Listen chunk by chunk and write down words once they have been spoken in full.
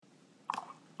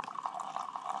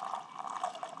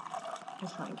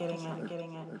Just not getting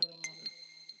it.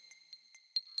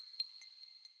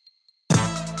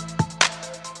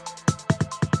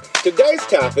 Today's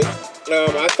topic,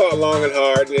 I thought long and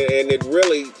hard, and it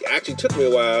really actually took me a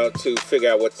while to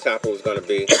figure out what the topic was going to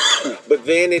be. But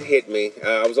then it hit me.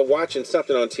 I was watching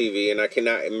something on TV, and I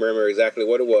cannot remember exactly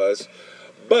what it was.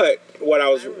 But what I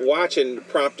was watching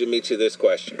prompted me to this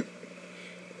question.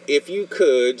 If you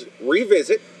could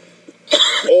revisit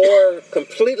or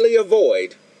completely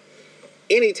avoid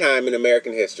any time in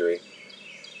American history,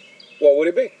 what would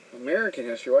it be? American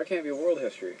history? Why can't it be world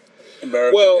history?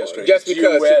 American history. Just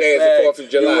because today is the 4th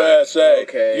of July. USA.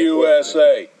 Okay.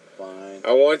 USA. Fine.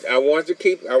 I wanted to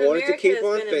keep on America has been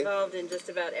thinking. involved in just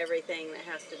about everything that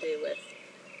has to do with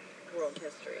world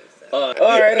history. So. All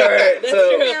right. That's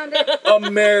So,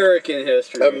 American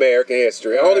history. American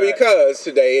history. Only because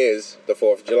today is the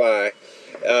 4th of July,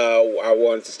 I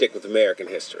wanted to stick with American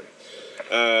history.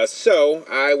 So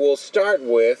I will start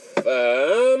with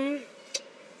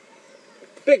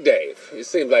Big Dave. It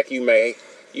seems like you may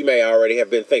already have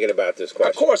been thinking about this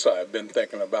question. Of course I have been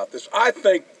thinking about this. I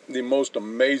think the most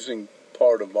amazing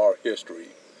part of our history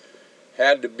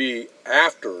had to be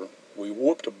after we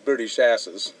whooped the British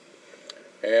asses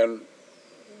and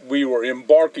we were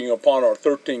embarking upon our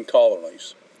 13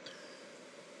 colonies.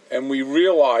 And we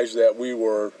realized that we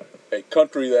were a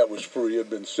country that was free, had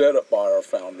been set up by our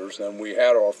founders, and we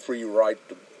had our free right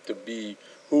to be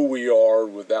who we are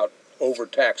without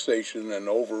over-taxation and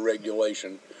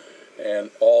over-regulation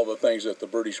and all the things that the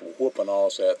British were whooping on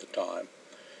us at the time.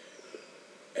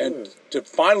 And to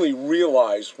finally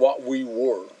realize what we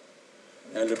were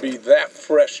and to be that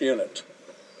fresh in it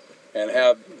and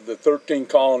have the 13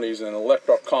 colonies and elect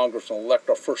our Congress and elect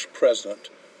our first president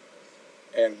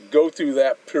and go through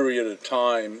that period of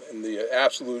time and the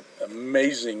absolute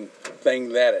amazing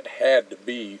thing that it had to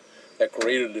be that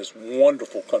created this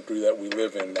wonderful country that we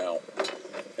live in now.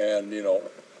 And, you know,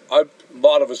 a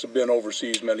lot of us have been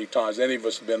overseas many times. Any of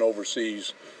us have been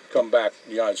overseas, come back to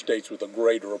the United States with a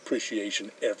greater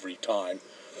appreciation every time.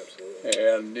 Absolutely.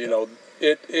 And, you know,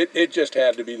 it just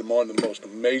had to be one of the most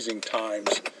amazing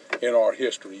times in our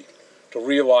history to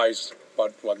realize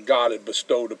what God had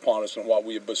bestowed upon us and what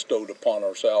we had bestowed upon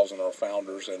ourselves and our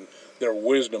founders and their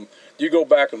wisdom. You go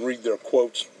back and read their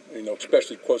quotes, you know,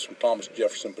 especially quotes from Thomas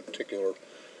Jefferson in particular.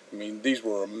 I mean, these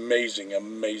were amazing,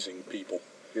 amazing people.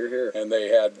 You're here. And they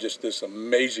had just this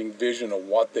amazing vision of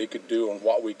what they could do and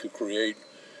what we could create.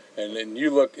 And then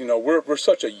you look, you know, we're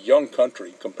such a young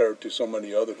country compared to so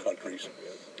many other countries.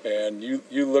 And you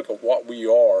look at what we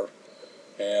are,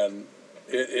 and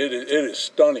it is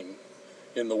stunning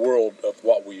in the world of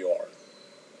what we are.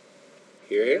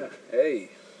 Here. Yeah. Hey,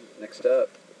 next up.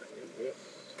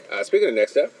 Speaking of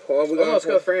next up, Let's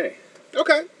go with Franny.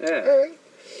 Okay. Yeah. All right.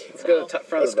 Let's go to the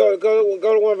front Let's of the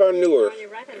go to one of our newer.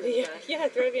 Yeah,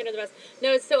 throw me under the bus.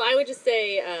 No, so I would just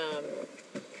say,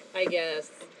 I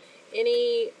guess,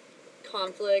 any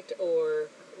conflict or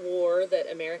war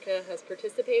that America has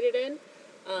participated in,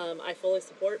 I fully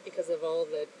support because of all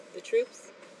the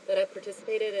troops that have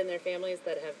participated and their families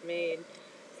that have made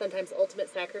sometimes ultimate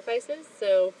sacrifices.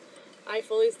 So I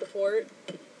fully support,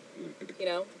 you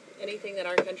know, anything that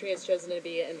our country has chosen to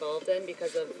be involved in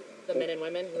because of the men and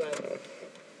women who have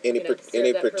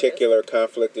any particular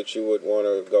conflict that you would want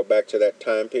to go back to that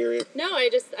time period? No, I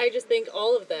just think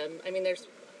all of them. I mean, there's.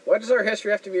 Why does our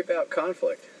history have to be about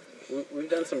conflict? We've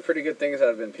done some pretty good things that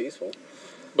have been peaceful.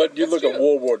 But you look at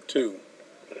World War II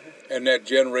and that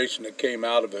generation that came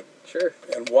out of it. Sure.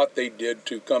 And what they did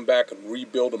to come back and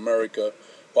rebuild America,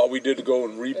 what we did to go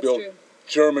and rebuild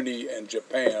Germany and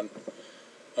Japan.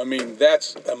 I mean,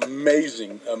 that's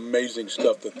amazing, amazing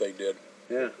stuff that they did.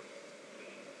 Yeah.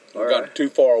 We got too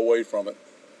far away from it.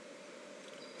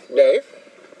 Dave?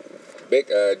 Big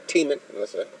Teeman,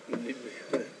 let's say.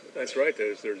 That's right.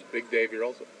 There's Big Dave here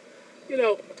also. You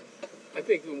know, I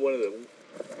think one of the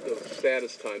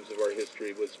saddest times of our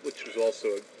history which was also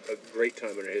a great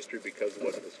time in our history because of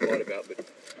what it was fought about. But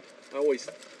I always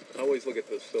look at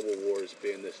the Civil War as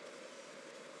being this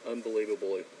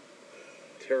unbelievably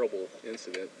terrible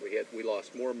incident. We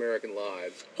lost more American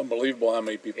lives. Unbelievable how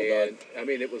many people died. I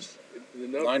mean, it was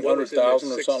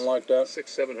 900,000 or something like that.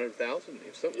 700,000.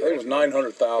 It was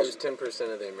 900,000. It was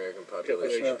 10% of the American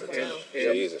population at the time.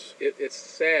 Jesus. It's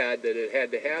sad that it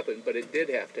had to happen, but it did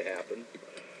have to happen.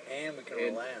 And we can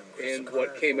rely on and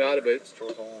what came out of it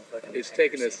is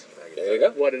taking us,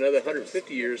 another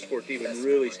 150 years for it to even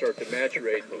really start to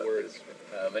maturate to where it's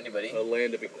a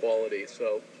land of equality.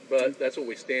 So, but that's what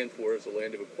we stand for, is a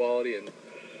land of equality, and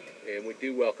we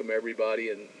do welcome everybody,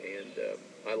 and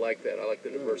I like that. I like the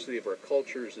diversity of our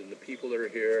cultures and the people that are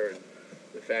here, and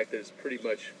the fact that it's pretty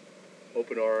much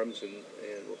open arms,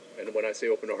 and when I say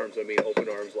open arms, I mean open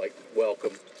arms like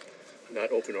welcome,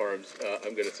 not open arms.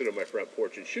 I'm going to sit on my front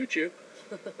porch and shoot you.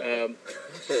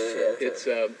 It's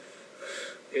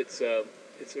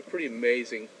a pretty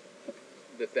amazing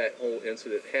that whole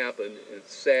incident happened.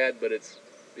 It's sad, but it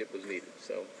was needed.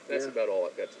 So that's about all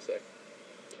I've got to say.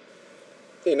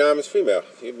 The anonymous female,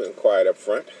 you've been quiet up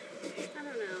front. I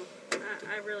don't know.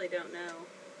 I really don't know.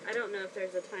 I don't know if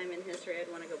there's a time in history I'd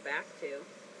want to go back to.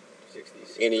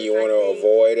 60s. Any you want to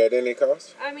avoid at any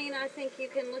cost? I mean, I think you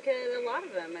can look at a lot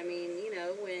of them. I mean, you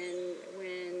know, when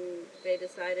they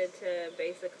decided to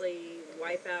basically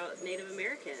wipe out Native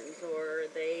Americans, or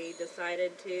they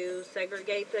decided to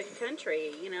segregate the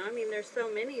country. You know, I mean, there's so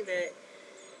many that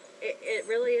it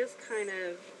really is kind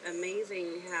of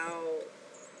amazing how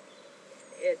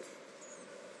it's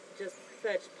just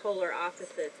such polar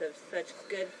opposites of such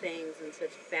good things and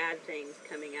such bad things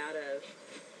coming out of,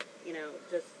 you know,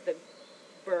 just the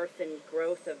birth and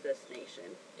growth of this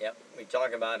nation. Yep. We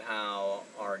talk about how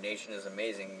our nation is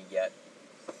amazing, yet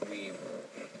we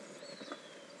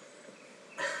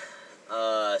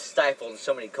stifled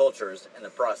so many cultures in the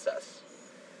process.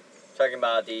 Talking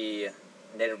about the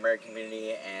Native American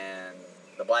community and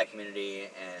the Black community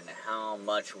and how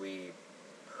much we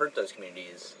hurt those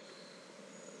communities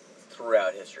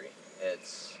throughout history.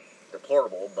 It's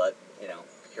deplorable, but, you know,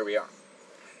 here we are.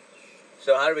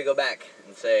 So how do we go back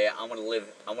and say, I want to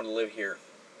live here.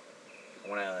 I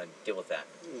want to deal with that.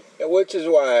 Which is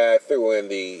why I threw in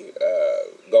the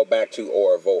go back to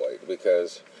or avoid,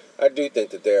 because I do think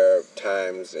that there are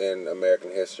times in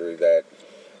American history that,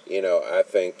 you know, I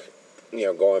think, you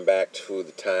know, going back to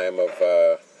the time of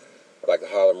like the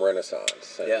Harlem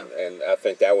Renaissance, and I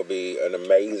think that would be an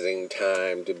amazing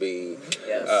time to be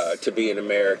an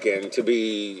American, to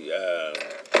be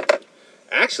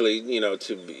actually, you know,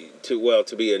 to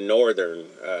be a northern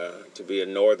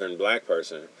black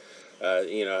person.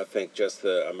 You know, I think just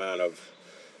the amount of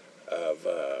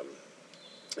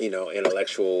you know,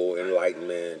 intellectual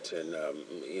enlightenment and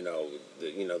you know,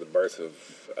 the birth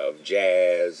of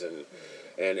jazz,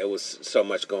 and it was so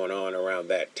much going on around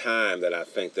that time that I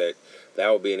think that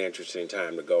would be an interesting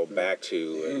time to go back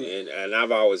to, and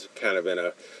I've always kind of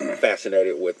been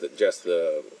fascinated with just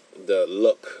the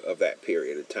look of that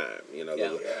period of time, you know,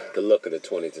 the look of the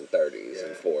 20s and 30s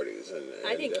and 40s. And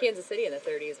I think Kansas City in the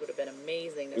 30s would have been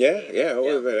amazing. It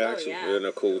would have been actually been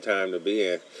a cool time to be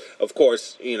in. Of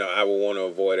course, you know, I would want to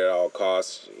avoid at all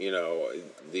costs, you know,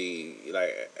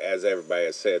 as everybody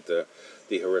has said, the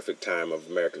horrific time of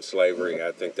American slavery.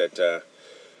 I think that,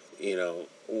 you know,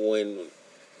 when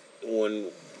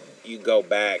you go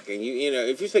back and you know,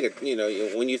 if you think of, you know,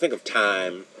 when you think of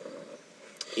time,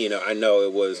 you know, I know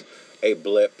it was a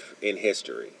blip in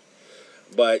history,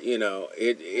 but you know,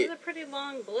 it was a pretty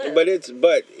long blip.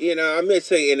 But you know, I'm just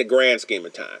saying in the grand scheme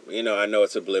of time, you know, I know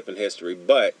it's a blip in history,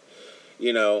 but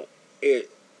you know,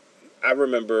 I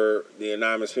remember the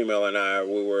anonymous female and I,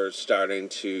 we were starting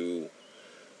to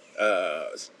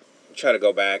try to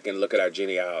go back and look at our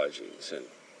genealogies,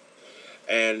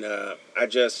 and I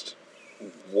just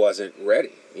wasn't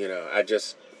ready, you know,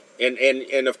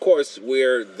 And of course,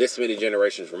 we're this many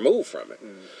generations removed from it.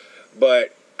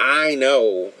 But I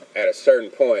know at a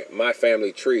certain point, my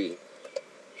family tree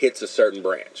hits a certain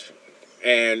branch.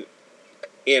 And,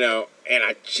 you know, and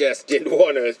I just didn't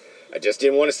want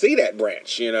to see that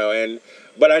branch, you know.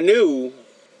 But I knew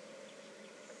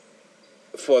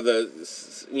for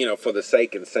the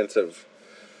sake and sense of,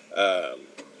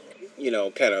 you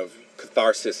know, kind of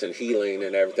catharsis and healing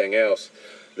and everything else,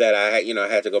 that I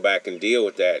had to go back and deal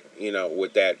with that, you know,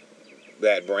 with that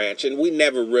branch. And we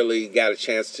never really got a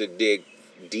chance to dig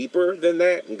deeper than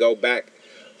that and go back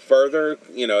further.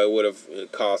 You know, it would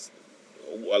have cost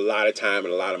a lot of time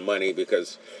and a lot of money,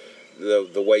 because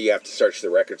the way you have to search the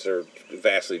records are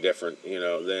vastly different, you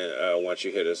know, than once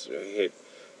you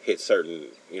hit certain,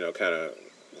 you know, kind of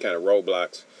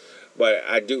roadblocks. But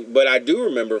I do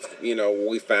remember, you know,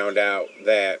 we found out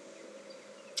that,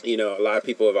 you know, a lot of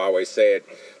people have always said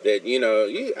that, you know,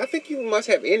 I think you must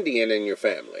have Indian in your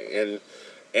family.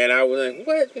 And I was like,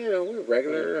 what? You know, we're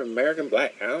regular American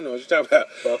black. I don't know what you're talking about.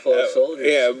 Buffalo soldiers.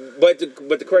 Yeah, but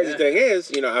the crazy thing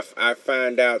is, you know, I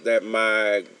find out that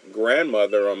my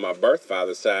grandmother on my birth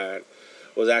father's side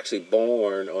was actually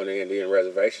born on the Indian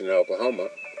reservation in Oklahoma.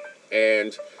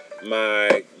 And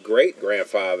my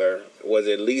great-grandfather was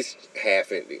at least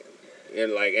half Indian.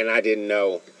 And I didn't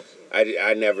know.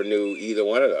 I never knew either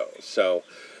one of those. So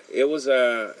it was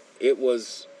a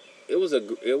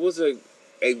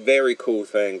very cool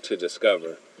thing to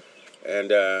discover.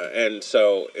 And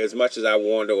so as much as I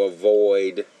wanted to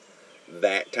avoid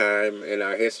that time in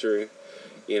our history,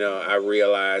 I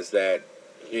realized that,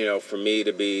 for me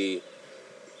to be,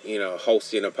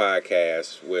 hosting a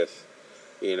podcast with,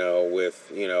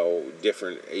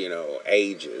 different,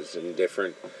 ages and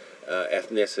different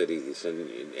ethnicities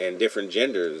and different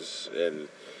genders, and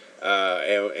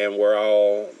we're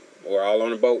all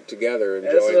on a boat together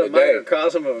enjoying This is a the day.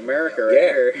 microcosm of America right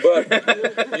here.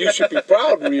 But you should be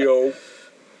proud, Rio,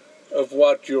 of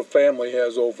what your family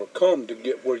has overcome to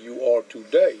get where you are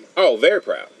today. Oh, very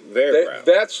proud. Very proud.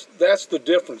 That's the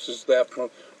difference, is that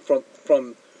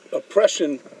from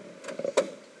oppression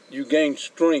you gain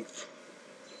strength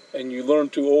and you learn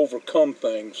to overcome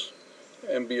things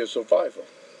and be a survivor.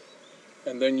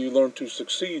 And then you learn to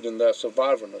succeed in that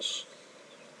survivorness.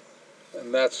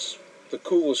 And that's the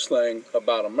coolest thing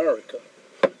about America,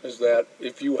 is that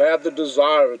if you have the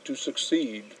desire to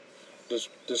succeed,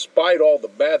 despite all the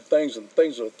bad things and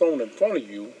things that are thrown in front of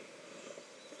you,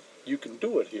 you can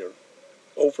do it here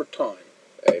over time.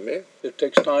 Amen. It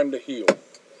takes time to heal,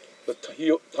 but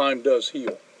time does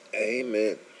heal.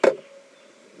 Amen.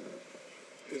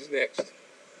 Who's next?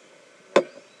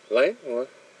 Lane? What?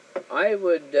 I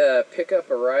would pick up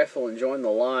a rifle and join the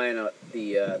line at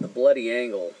the Bloody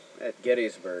Angle at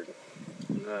Gettysburg.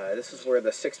 This is where the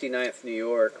 69th New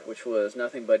York, which was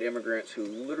nothing but immigrants who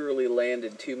literally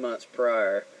landed 2 months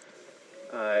prior.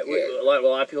 A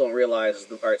lot of people don't realize.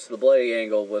 So the Bloody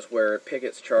Angle was where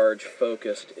Pickett's charge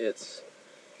focused its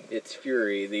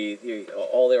fury.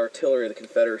 All the artillery of the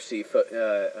Confederacy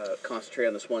concentrated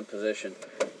on this one position.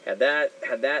 Had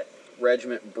that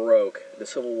regiment broke, the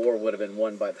Civil War would have been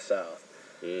won by the South.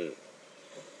 Mm.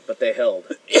 But they held.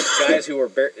 Guys who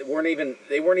weren't even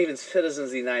citizens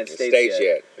of the United States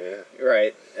yet. Yeah.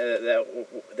 Right.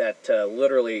 That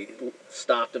literally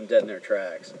stopped them dead in their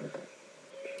tracks.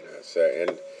 So,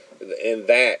 and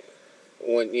that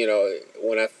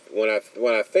when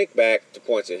I think back to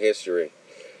points in history,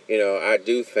 I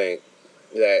do think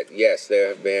that yes, there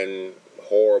have been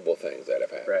horrible things that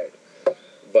have happened. Right.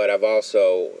 But I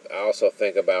also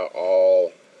think about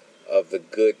all of the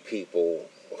good people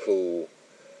who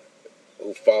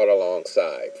fought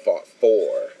alongside, fought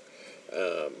for.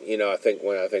 I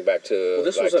think back to. Well,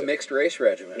 this was a mixed race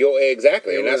regiment.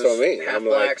 Exactly, and that's what I mean. Half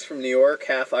blacks from New York,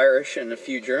 half Irish, and a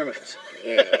few Germans.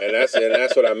 Yeah, and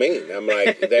that's what I mean. I'm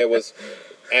like, there was,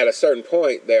 at a certain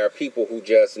point, there are people who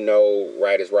just know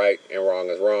right is right and wrong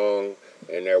is wrong,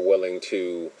 and they're willing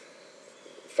to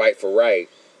fight for right,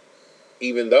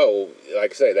 even though,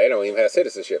 like I say, they don't even have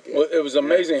citizenship yet. Well, it was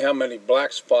amazing how many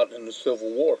blacks fought in the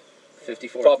Civil War.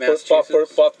 54th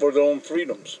Massachusetts. Fought for their own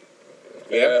freedoms.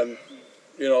 Yeah. And,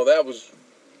 that was,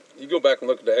 you go back and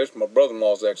look at the history. My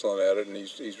brother-in-law's excellent at it, and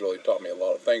he's really taught me a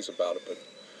lot of things about it. But,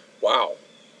 wow,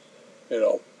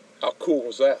 how cool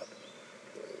was that?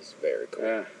 It's very cool.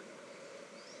 Yeah.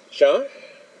 Sean?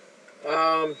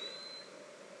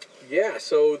 Yeah,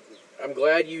 so I'm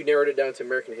glad you narrowed it down to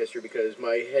American history, because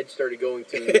my head started going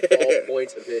to all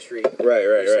points of history. Right.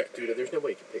 Like, dude, there's no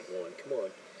way you can pick one. Come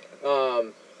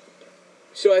on.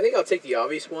 So I think I'll take the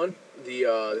obvious one,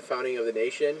 the founding of the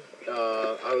nation.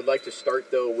 I would like to start,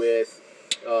 though, with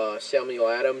Samuel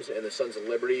Adams and the Sons of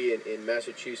Liberty in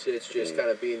Massachusetts, just kind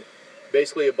of being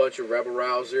basically a bunch of rebel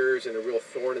rousers and a real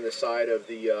thorn in the side of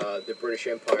the British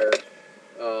Empire,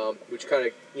 which kind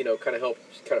of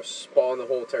helped kind of spawn the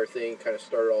whole entire thing, kind of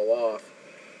start it all off,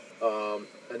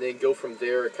 and then go from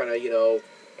there. Kind of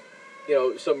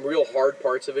some real hard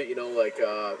parts of it, like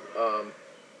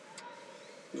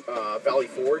Valley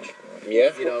Forge.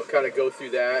 Yeah. Kind of go through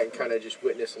that and kind of just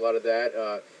witness a lot of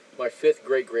that. My fifth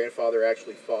great-grandfather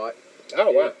actually fought.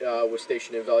 Oh, wow. Was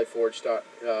stationed in Valley Forge,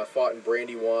 fought in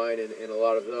Brandywine and a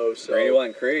lot lot of those. So.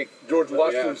 Brandywine Creek. George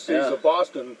Washington sees of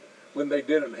Boston when they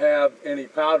didn't have any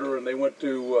powder, and they went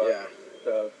to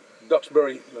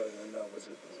Duxbury, was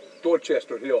it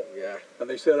Dorchester Hill? Yeah. And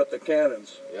they set up the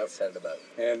cannons. Yep. Said about.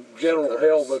 And General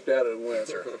Hill looked at it and went,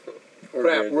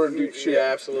 crap, we're in deep shit.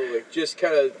 Yeah, absolutely. Just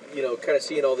kind of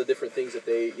seeing all the different things that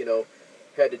they,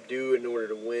 had to do in order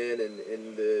to win,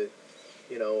 and the,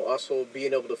 also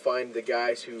being able to find the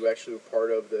guys who actually were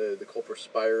part of the Culper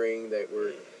Perspiring that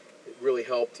were really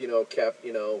helped,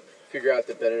 figure out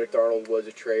that Benedict Arnold was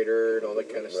a traitor and all that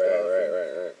kind of stuff.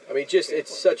 Right. I mean,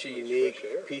 it's such a unique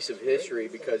piece of history,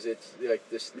 because it's like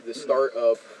the start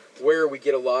of where we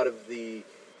get a lot of the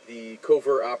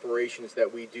covert operations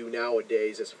that we do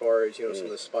nowadays, as far as some of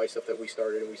the spy stuff that we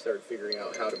started figuring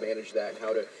out how to manage that and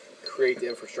how to create the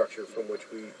infrastructure from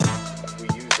which we use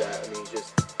that. I mean,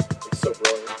 it's so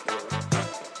brilliant.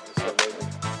 It's so amazing.